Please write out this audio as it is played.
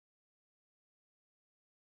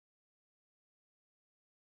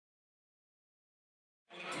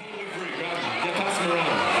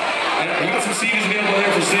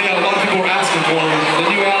people were asking for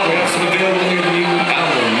the new album. We have some available near the new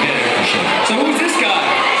album. Yeah, for sure. So who's this guy?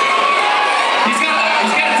 He's got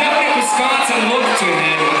a definite Wisconsin look to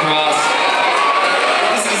him across.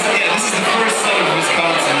 This is the first son of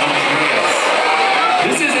Wisconsin, Andreas.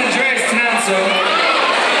 This is Andreas Transo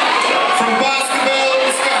from Bostonville,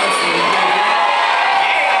 Wisconsin.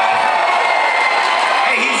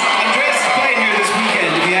 Hey, Andreas is playing here this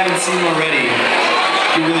weekend. If you haven't seen him already,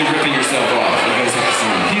 you're really ripping yourself off. You guys have to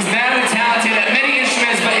see him. He's madly talented at many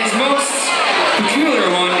instruments, but his most peculiar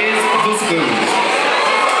one is the spoons.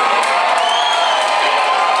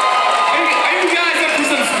 Are you guys up for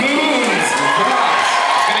some spoons?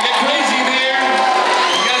 It's gonna get crazy there.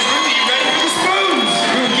 You guys ready? You ready for the spoons?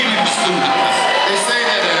 We'll give you the spoons. They say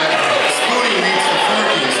that spooning leads to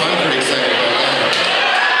forking, so I'm pretty excited about that.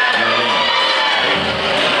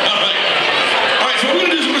 Alright, so what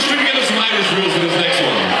we're gonna do is we're gonna string together some Irish rules for this next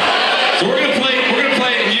one. So we're gonna play,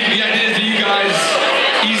 and the idea is that you guys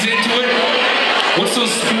ease into it. Once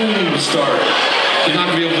those spoons start, you're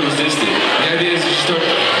not gonna be able to resist it. The idea is you start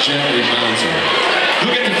gently bouncing.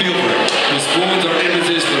 You'll get the feel for it. The spoons are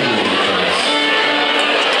irresistible.